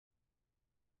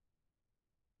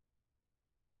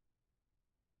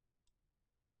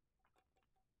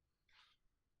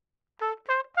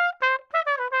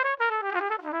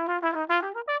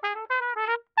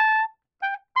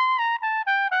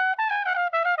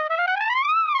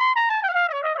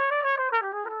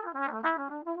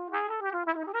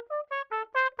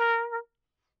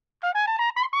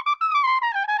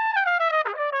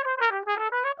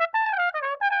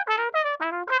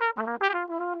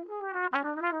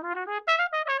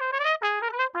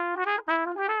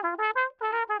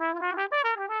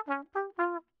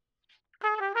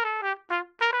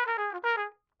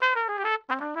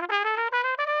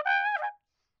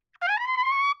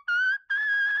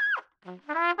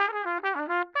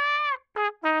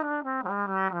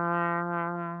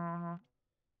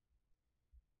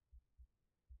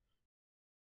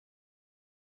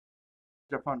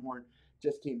fun horn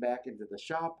just came back into the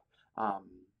shop,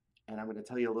 and I'm going to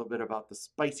tell you a little bit about the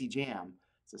spicy jam.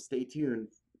 So stay tuned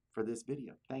for this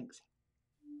video. Thanks.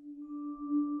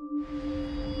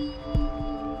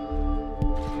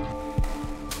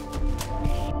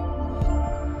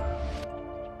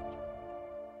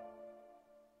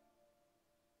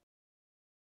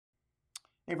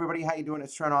 Hey everybody, how you doing?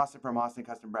 It's Trent Austin from Austin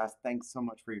Custom Brass. Thanks so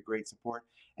much for your great support.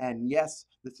 And yes,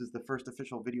 this is the first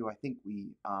official video I think we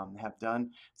have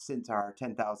done since our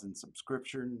 10,000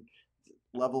 subscription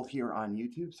level here on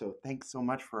YouTube. So thanks so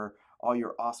much for all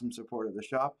your awesome support of the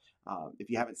shop. If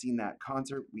you haven't seen that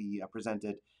concert, we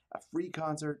presented a free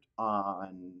concert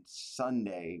on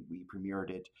Sunday. We premiered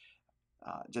it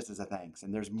just as a thanks.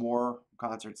 And there's more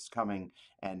concerts coming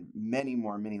and many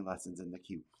more mini lessons in the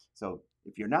queue. So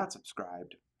if you're not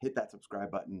subscribed, hit that subscribe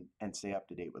button and stay up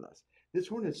to date with us. This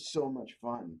horn is so much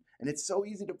fun and it's so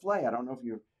easy to play. I don't know if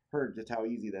you heard just how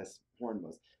easy this horn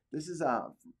was. This is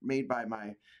made by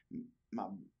my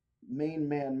main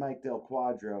man Mike Del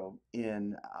Quadro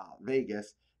in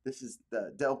Vegas. This is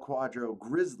the Del Quadro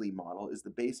Grizzly model, is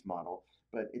the base model,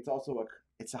 but it's also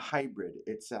a hybrid.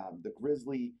 It's the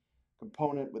Grizzly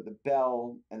component with the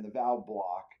bell and the valve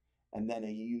block, and then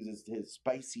he uses his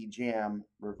spicy jam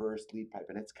reverse lead pipe,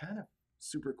 and it's kind of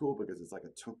super cool because it's like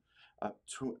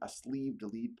a sleeved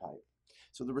lead pipe.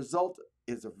 So the result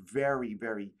is a very,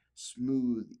 very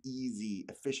smooth, easy,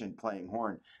 efficient playing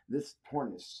horn. This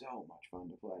horn is so much fun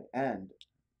to play, and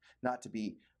not to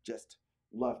be just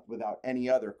left without any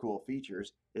other cool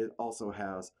features, it also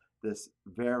has this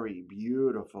very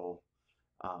beautiful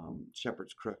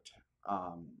shepherd's crook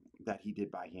that he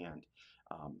did by hand.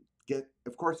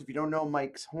 Of course, if you don't know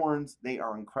Mike's horns, they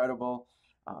are incredible.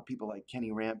 People like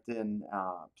Kenny Rampton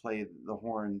play the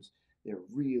horns. They're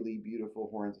really beautiful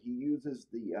horns. He uses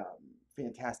the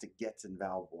fantastic Getzen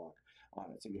valve block on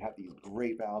it. So you have these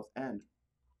great valves, and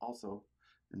also,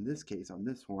 in this case, on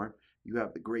this horn, you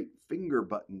have the great finger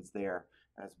buttons there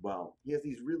as well. He has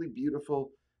these really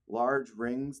beautiful large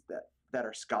rings that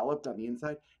are scalloped on the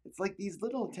inside. It's like these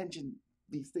little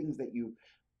these things that you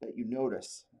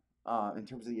notice in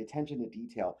terms of the attention to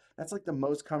detail. That's like the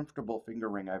most comfortable finger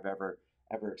ring I've ever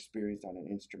experienced on an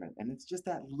instrument. And it's just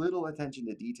that little attention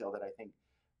to detail that I think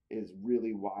is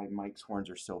really why Mike's horns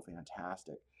are so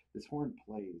fantastic. This horn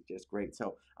plays just great.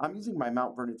 So I'm using my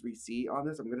Mount Vernon 3C on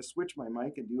this. I'm going to switch my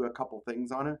mic and do a couple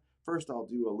things on it. First, I'll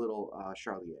do a little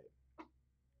Charlier.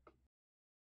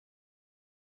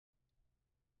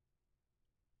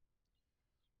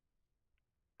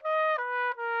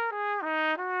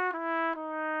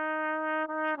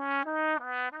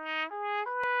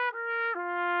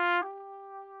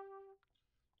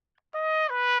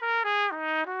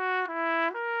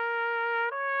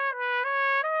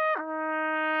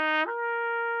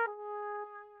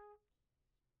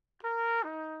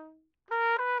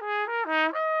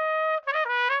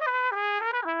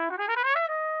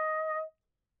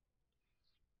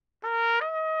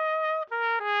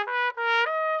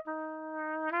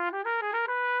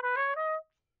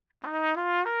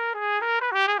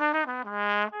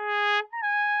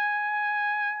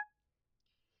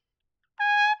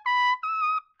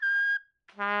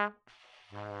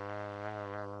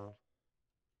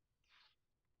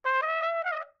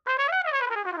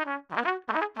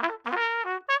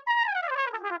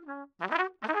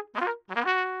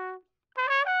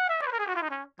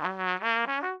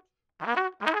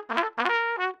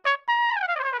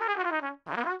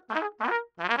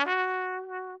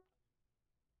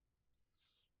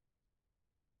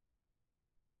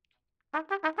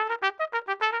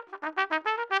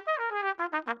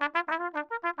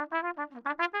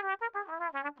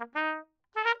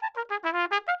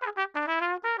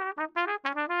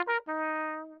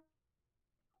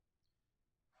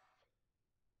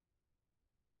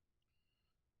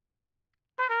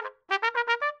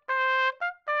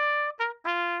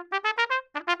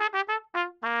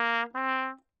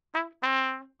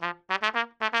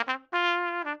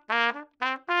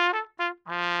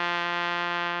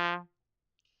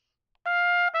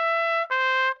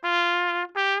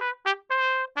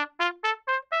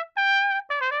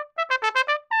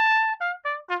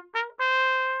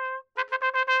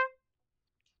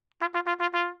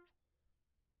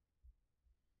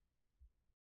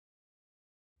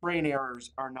 Brain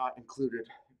errors are not included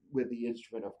with the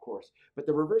instrument, of course, but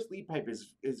the reverse lead pipe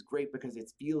is great because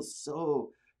it feels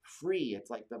so free. It's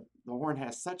like the horn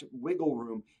has such wiggle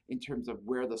room in terms of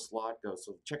where the slot goes.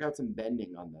 So check out some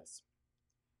bending on this.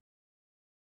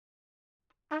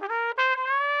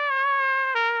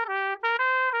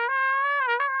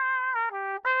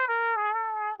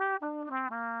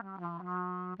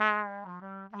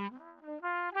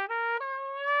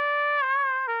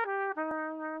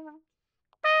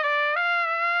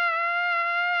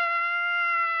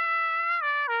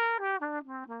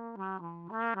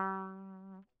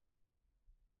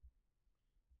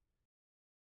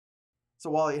 So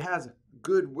while it has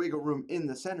good wiggle room in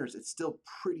the centers, it's still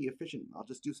pretty efficient. I'll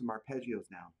just do some arpeggios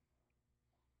now.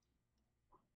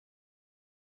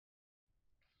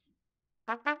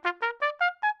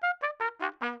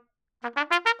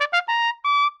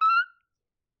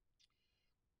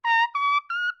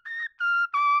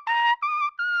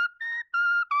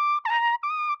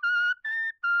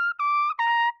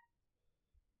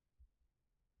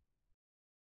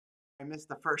 I missed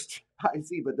the first high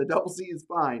C, but the double C is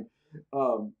fine.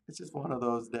 It's just one of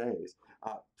those days.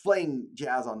 Playing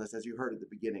jazz on this, as you heard at the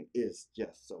beginning, is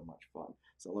just so much fun.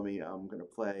 So let me, I'm going to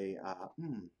play, I'll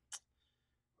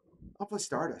play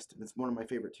Stardust. It's one of my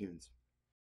favorite tunes.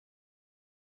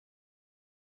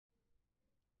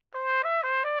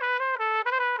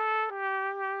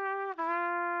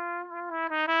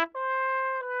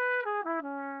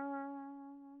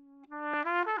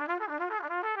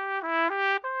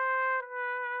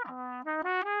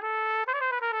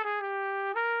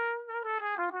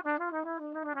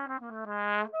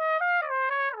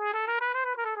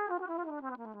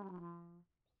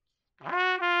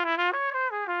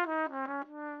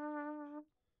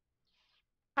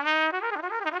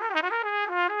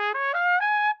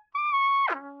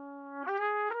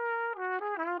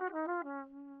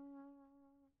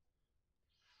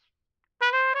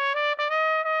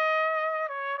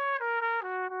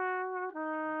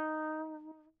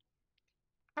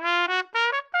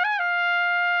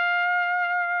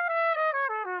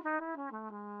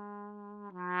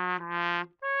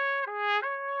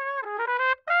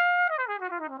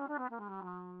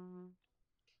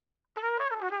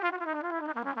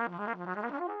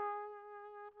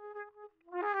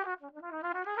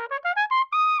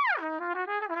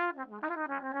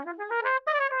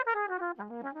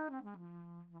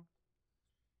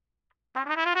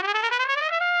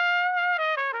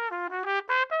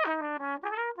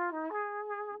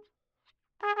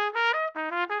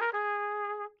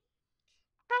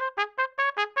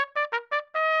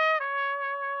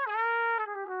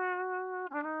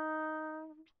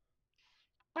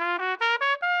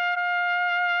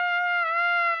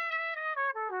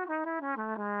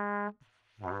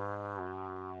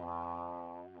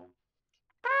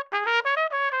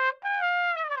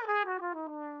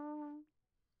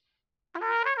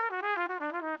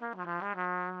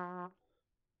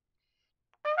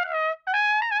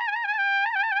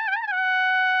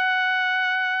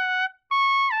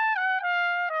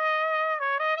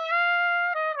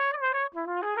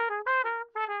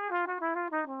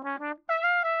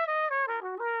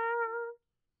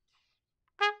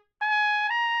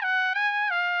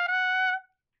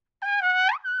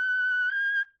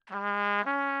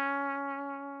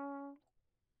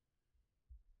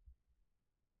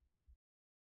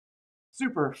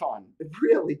 Super fun. It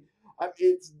really,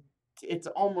 it's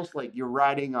almost like you're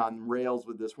riding on rails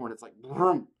with this horn. It's like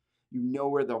vroom. You know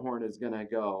where the horn is gonna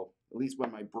go. At least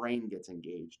when my brain gets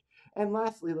engaged. And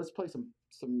lastly, let's play some.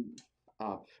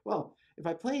 Well, if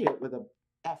I played it with a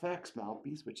FX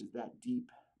mouthpiece, which is that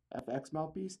deep FX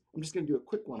mouthpiece, I'm just gonna do a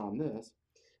quick one on this.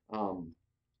 Um,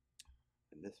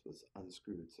 and this was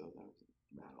unscrewed, so that was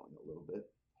rattling a little bit.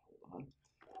 Hold on.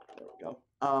 There we go.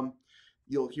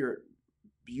 You'll hear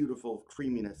beautiful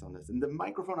creaminess on this. And the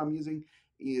microphone I'm using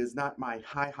is not my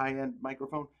high-end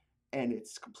microphone, and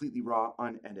it's completely raw,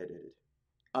 unedited.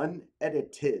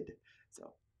 Unedited.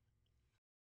 So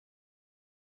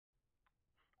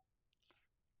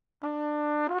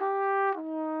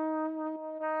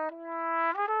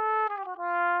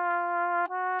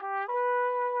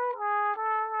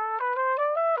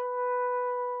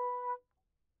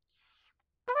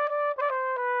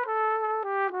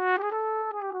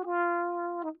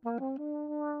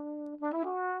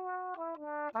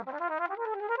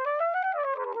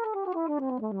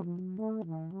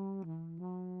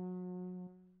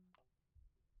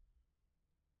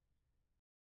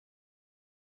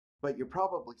but you're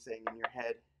probably saying in your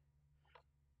head,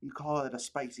 you call it a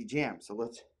spicy jam. So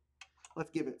let's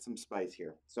give it some spice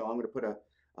here. So I'm going to put a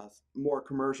more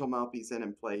commercial mouthpiece in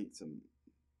and play some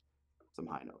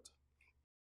high notes.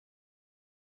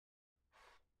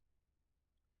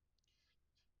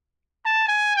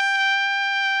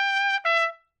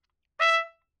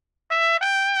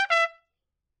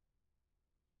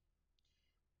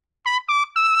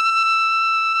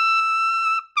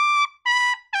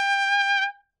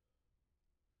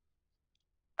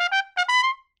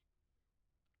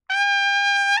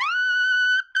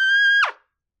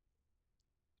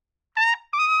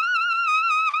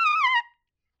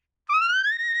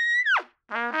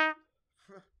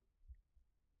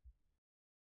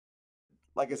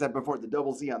 Like I said before, the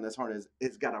double Z on this horn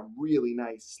is got a really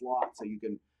nice slot, so you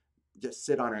can just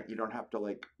sit on it. You don't have to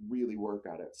like really work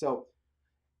at it. So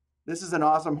this is an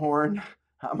awesome horn.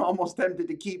 I'm almost tempted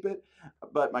to keep it,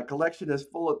 but my collection is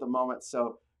full at the moment.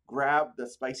 So grab the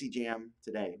spicy jam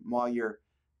today. While you're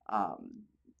um,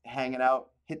 hanging out,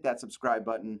 hit that subscribe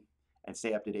button and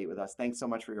stay up to date with us. Thanks so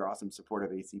much for your awesome support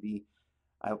of ACB.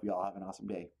 I hope you all have an awesome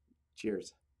day.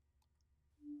 Cheers.